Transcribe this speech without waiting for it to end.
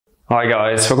Hi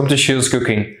guys, welcome to Shield's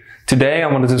Cooking. Today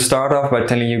I wanted to start off by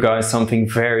telling you guys something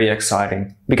very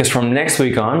exciting. Because from next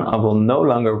week on, I will no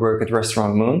longer work at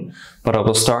Restaurant Moon, but I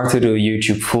will start to do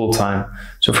YouTube full time.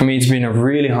 So for me it's been a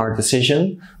really hard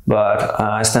decision, but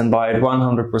I stand by it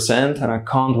 100% and I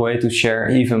can't wait to share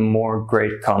even more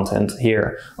great content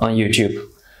here on YouTube.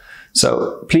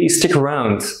 So please stick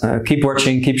around, keep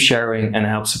watching, keep sharing and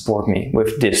help support me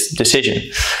with this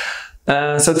decision.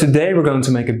 So today we're going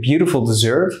to make a beautiful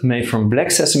dessert made from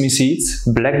black sesame seeds,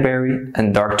 blackberry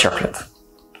and dark chocolate.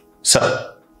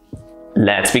 So,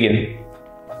 let's begin.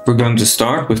 We're going to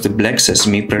start with the black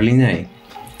sesame praline.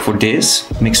 For this,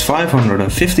 mix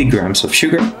 550 grams of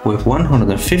sugar with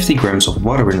 150 grams of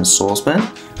water in a saucepan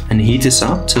and heat this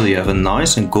up till you have a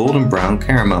nice and golden brown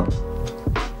caramel.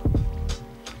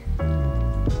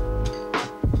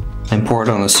 And pour it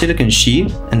on a silicone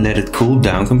sheet and let it cool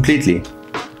down completely.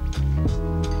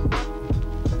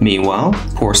 Meanwhile,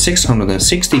 pour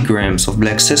 660 grams of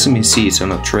black sesame seeds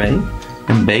on a tray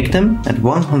and bake them at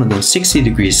 160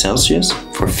 degrees Celsius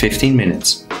for 15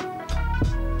 minutes.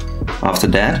 After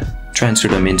that, transfer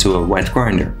them into a wet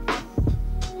grinder.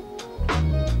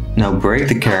 Now break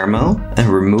the caramel and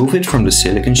remove it from the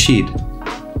silicone sheet.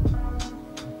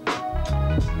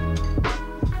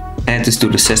 Add this to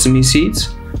the sesame seeds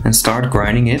and start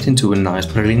grinding it into a nice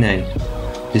praline.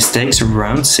 This takes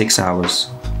around 6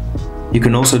 hours. You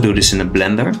can also do this in a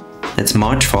blender. It's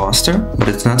much faster, but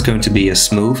it's not going to be as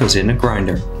smooth as in a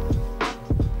grinder.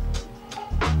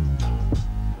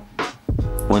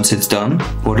 Once it's done,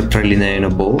 pour the praline in a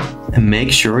bowl and make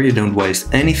sure you don't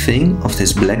waste anything of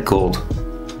this black gold.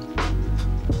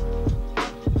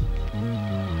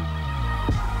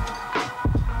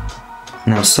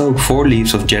 Now soak 4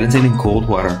 leaves of gelatin in cold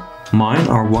water. Mine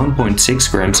are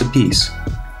 1.6 grams apiece.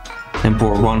 Then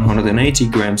pour 180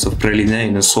 grams of praline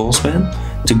in a saucepan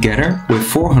together with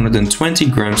 420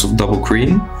 grams of double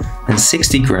cream and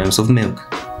 60 grams of milk.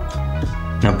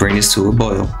 Now bring this to a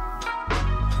boil.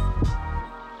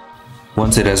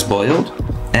 Once it has boiled,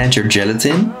 add your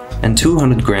gelatin and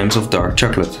 200 grams of dark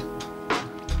chocolate.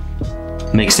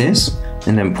 Mix this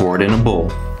and then pour it in a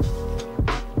bowl.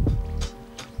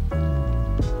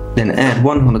 Then add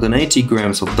 180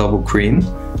 grams of double cream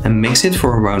and mix it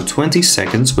for around 20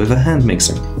 seconds with a hand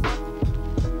mixer.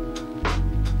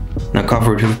 Now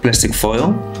cover it with plastic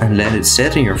foil and let it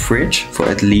set in your fridge for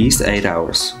at least 8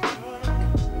 hours.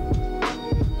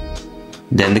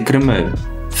 Then the cremeux.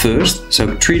 First,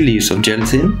 soak 3 leaves of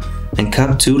gelatin and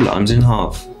cut 2 limes in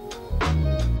half.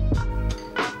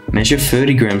 Measure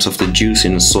 30 grams of the juice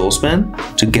in a saucepan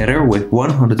together with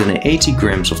 180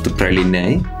 grams of the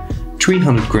praline,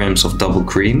 300 grams of double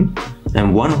cream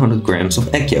and 100 grams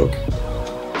of egg yolk.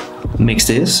 Mix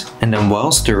this and then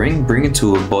while stirring bring it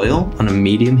to a boil on a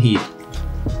medium heat.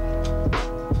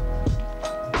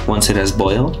 Once it has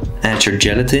boiled, add your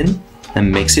gelatin and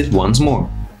mix it once more.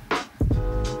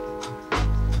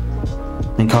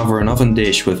 Then cover an oven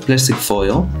dish with plastic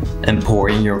foil and pour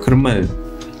in your cremeux.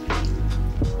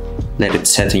 Let it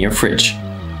set in your fridge.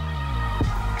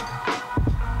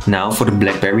 Now for the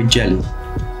blackberry jelly.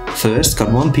 First,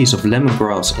 cut 1 piece of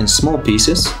lemongrass in small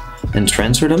pieces and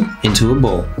transfer them into a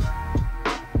bowl.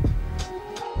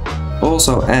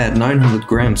 Also add 900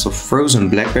 grams of frozen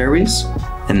blackberries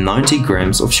and 90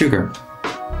 grams of sugar.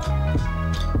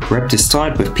 Wrap this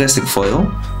tight with plastic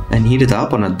foil and heat it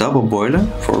up on a double boiler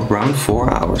for around 4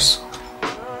 hours.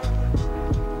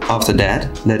 After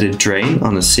that, let it drain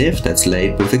on a sieve that's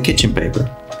laid with a kitchen paper.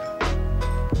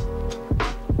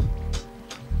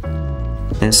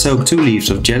 Then soak 2 leaves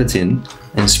of gelatin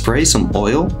and spray some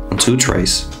oil on 2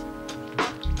 trays.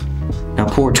 Now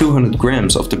pour 200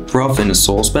 grams of the broth in a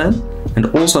saucepan and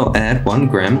also add 1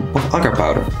 gram of agar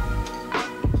powder.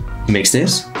 Mix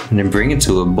this and then bring it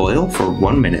to a boil for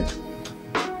 1 minute.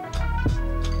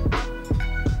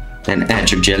 Then add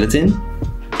your gelatin,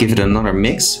 give it another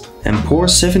mix and pour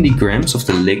 70 grams of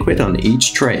the liquid on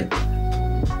each tray.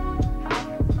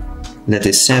 Let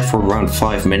this set for around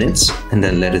 5 minutes and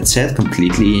then let it set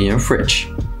completely in your fridge.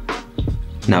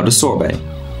 Now the sorbet.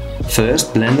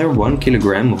 First blender 1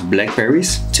 kilogram of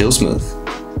blackberries till smooth.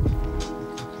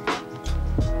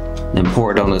 Then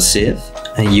pour it on a sieve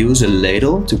and use a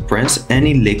ladle to press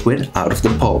any liquid out of the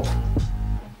pulp.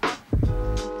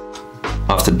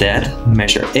 After that,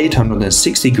 measure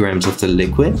 860 grams of the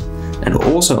liquid and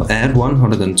also add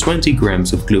 120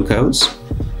 grams of glucose,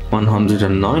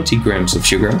 190 grams of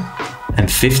sugar and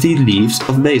 50 leaves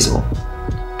of basil.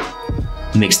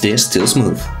 Mix this till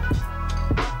smooth.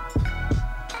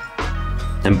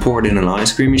 Then pour it in an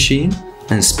ice cream machine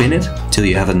and spin it till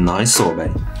you have a nice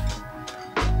sorbet.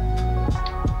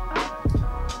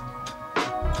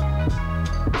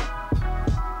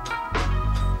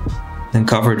 Then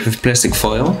cover it with plastic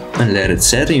foil and let it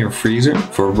set in your freezer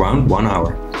for around 1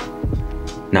 hour.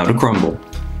 Now the crumble.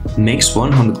 Mix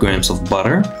 100 grams of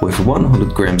butter with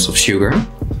 100 grams of sugar,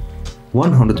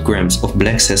 100 grams of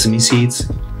black sesame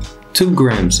seeds, 2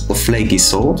 grams of flaky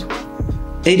salt,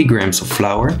 80 grams of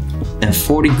flour and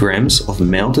 40 grams of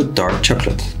melted dark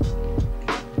chocolate.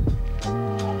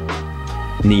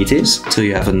 Knead this till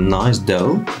you have a nice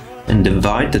dough and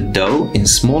divide the dough in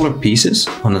smaller pieces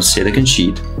on a silicone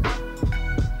sheet.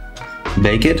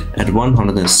 Bake it at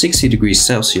 160 degrees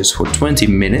Celsius for 20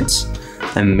 minutes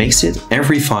and mix it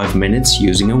every 5 minutes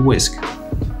using a whisk.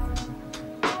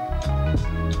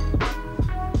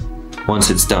 Once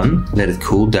it's done, let it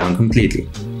cool down completely.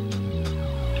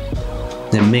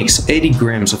 Then mix 80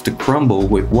 grams of the crumble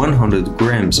with 100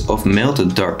 grams of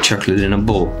melted dark chocolate in a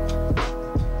bowl.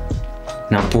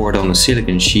 Now pour it on a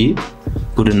silicone sheet,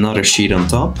 put another sheet on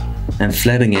top and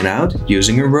flatten it out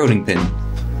using a rolling pin.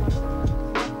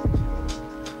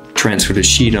 Transfer the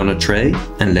sheet on a tray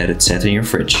and let it set in your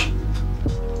fridge.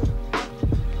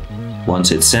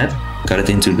 Once it's set, cut it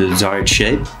into the desired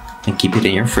shape and keep it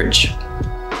in your fridge.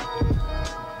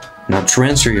 Now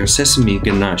transfer your sesame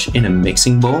ganache in a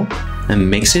mixing bowl and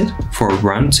mix it for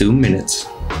around 2 minutes.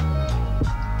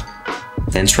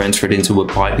 Then transfer it into a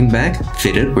piping bag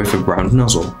fitted with a round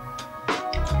nozzle.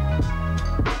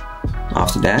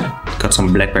 After that, cut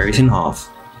some blackberries in half.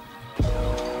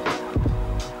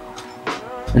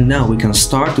 And now we can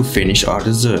start to finish our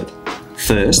dessert.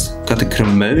 First, cut the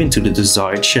cremeux into the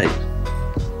desired shape.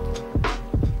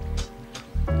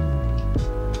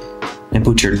 And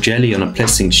put your jelly on a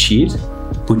plastic sheet,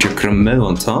 put your cremeux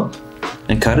on top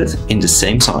and cut it in the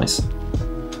same size.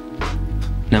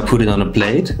 Now put it on a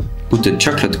plate, put the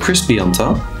chocolate crispy on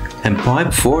top and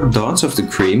pipe 4 dots of the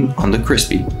cream on the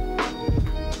crispy.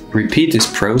 Repeat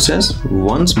this process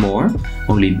once more,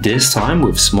 only this time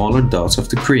with smaller dots of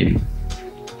the cream.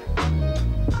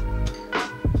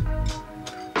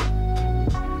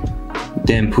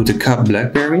 Then put the cut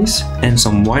blackberries and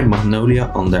some white magnolia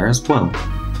on there as well.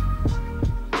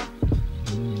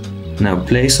 Now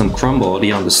place some crumble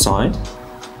on the side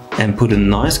and put a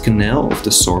nice canal of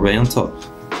the sorbet on top.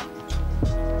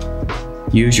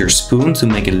 Use your spoon to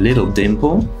make a little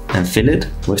dimple and fill it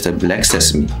with the black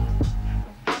sesame.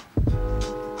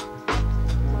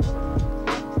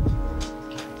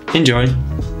 Enjoy!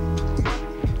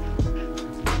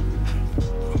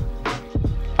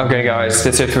 Okay guys,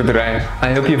 that's it for today.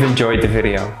 I hope you've enjoyed the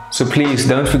video. So please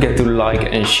don't forget to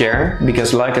like and share,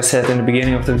 because like I said in the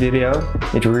beginning of the video,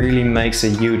 it really makes a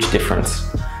huge difference.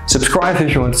 Subscribe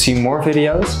if you want to see more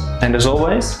videos, and as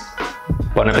always,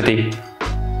 bon appetit!